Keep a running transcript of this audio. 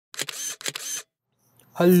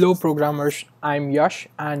Hello programmers, I'm Yash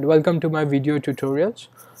and welcome to my video tutorials.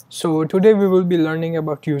 So today we will be learning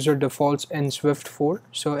about user defaults in Swift 4.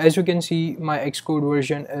 So as you can see, my Xcode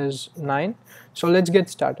version is 9. So let's get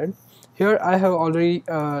started. Here I have already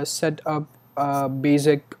set up a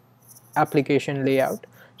basic application layout.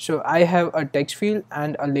 So I have a text field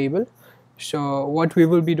and a label. So what we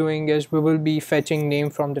will be doing is we will be fetching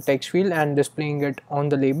name from the text field and displaying it on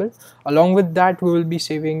the label. Along with that, we will be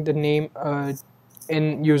saving the name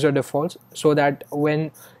in user defaults so that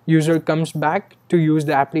when user comes back to use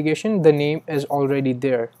the application, the name is already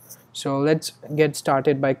there. So let's get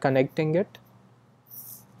started by connecting it.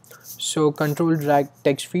 So control drag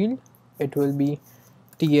text field, it will be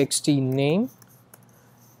txt name,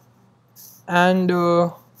 and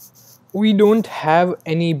we don't have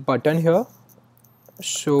any button here,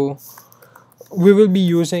 so we will be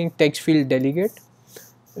using text field delegate.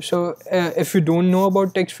 So if you don't know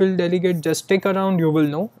about text field delegate, just stick around, you will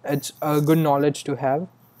know. It's a good knowledge to have.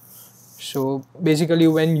 So basically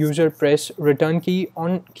when user press return key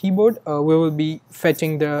on keyboard, we will be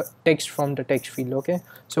fetching the text from the text field. Okay,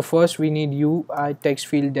 so first we need UI text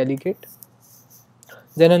field delegate.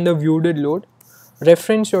 Then under view did load,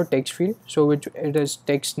 reference your text field, so which it is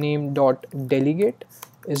text name dot delegate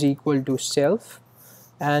is equal to self.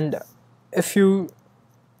 And if you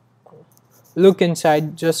look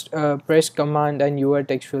inside, just press command and UI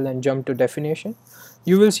text field and jump to definition.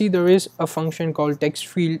 You will see there is a function called text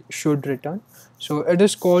field should return. So it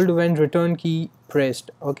is called when return key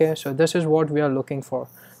pressed. Okay, so this is what we are looking for.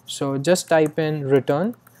 So just type in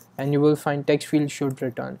return and you will find text field should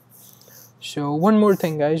return. So one more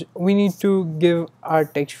thing guys, we need to give our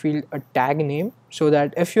text field a tag name so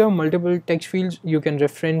that if you have multiple text fields, you can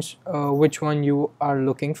reference which one you are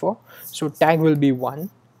looking for. So tag will be 1.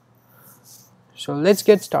 So let's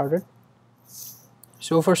get started.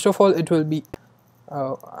 So first of all, it will be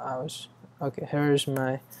okay, here is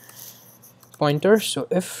my pointer. So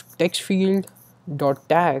if text field dot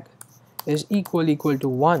tag is equal to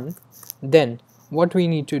 1, then what we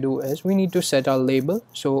need to do is we need to set our label.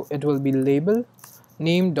 So it will be label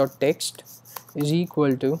name dot text is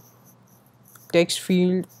equal to text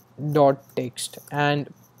field dot text,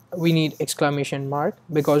 and we need exclamation mark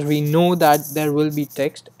because we know that there will be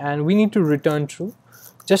text and we need to return true,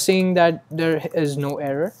 just saying that there is no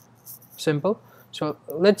error. Simple. So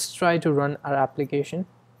let's try to run our application.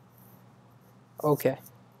 Okay,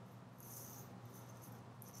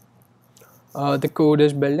 the code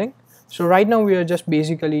is building. So right now we are just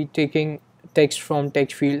basically taking text from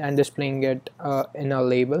text field and displaying it in a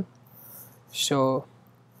label. So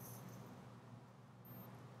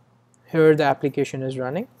here the application is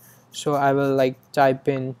running. So I will like type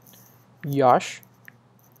in Yash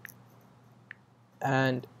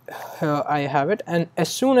and here I have it, and as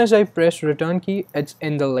soon as I press return key, it's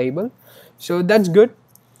in the label. So that's good.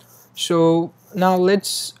 So now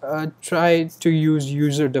let's try to use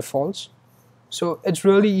user defaults. So it's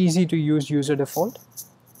really easy to use user default.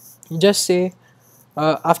 Just say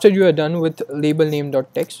after you are done with label name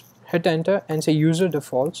dot text, hit enter and say user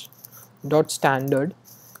defaults dot standard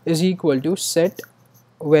is equal to set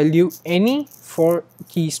value any for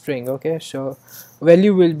key string. Okay, so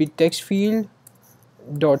value will be text field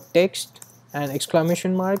dot text and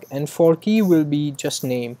exclamation mark, and for key will be just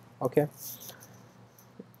name. Okay,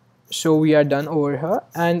 so we are done over here.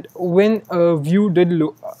 And when view did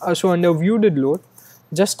load, so under view did load,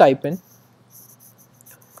 just type in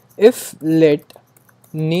if let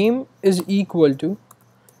name is equal to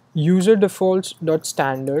user defaults dot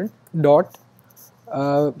standard dot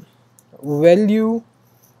value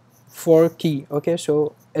for key. Okay,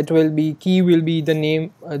 so it will be key will be the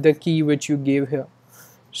name, the key which you gave here.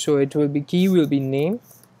 So it will be key will be name,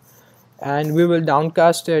 and we will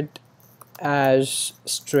downcast it as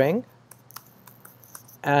string,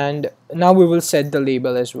 and now we will set the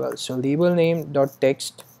label as well. So label name dot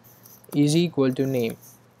text is equal to name.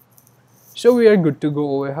 So we are good to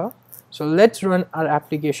go over here. So let's run our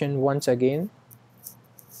application once again,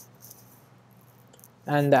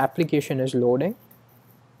 and the application is loading.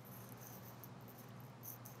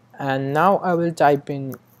 And now I will type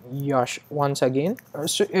in Yash once again.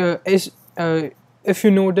 If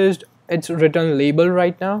you noticed, it's written label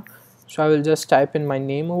right now. So I will just type in my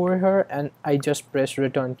name over here and I just press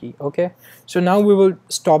return key. Okay, so now we will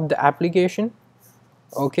stop the application.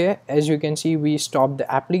 Okay, as you can see, we stopped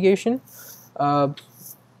the application.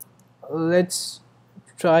 Let's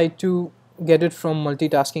try to get it from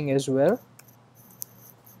multitasking as well.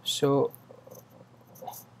 So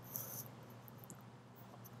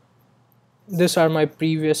these are my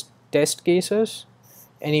previous test cases,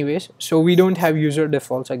 anyways, so we don't have user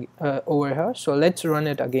defaults over here. So let's run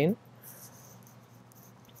it again.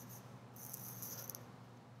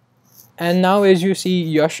 And now as you see,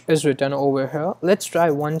 Yash is written over here. Let's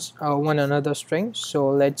try one another string. So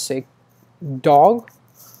let's say dog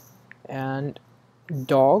and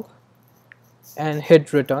dog and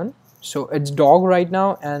hit return. So it's dog right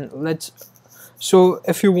now, and so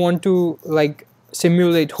if you want to like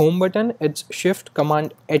simulate home button, it's shift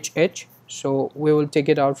command HH. So we will take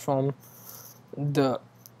it out from the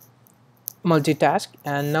multitask,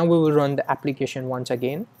 and now we will run the application once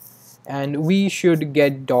again, and we should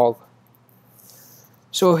get dog.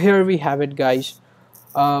 So here we have it, guys.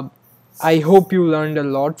 I hope you learned a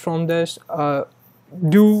lot from this.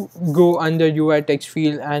 Do go under UI text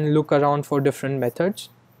field and look around for different methods.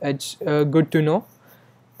 It's good to know.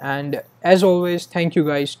 And as always, thank you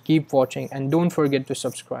guys. Keep watching and don't forget to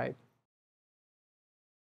subscribe.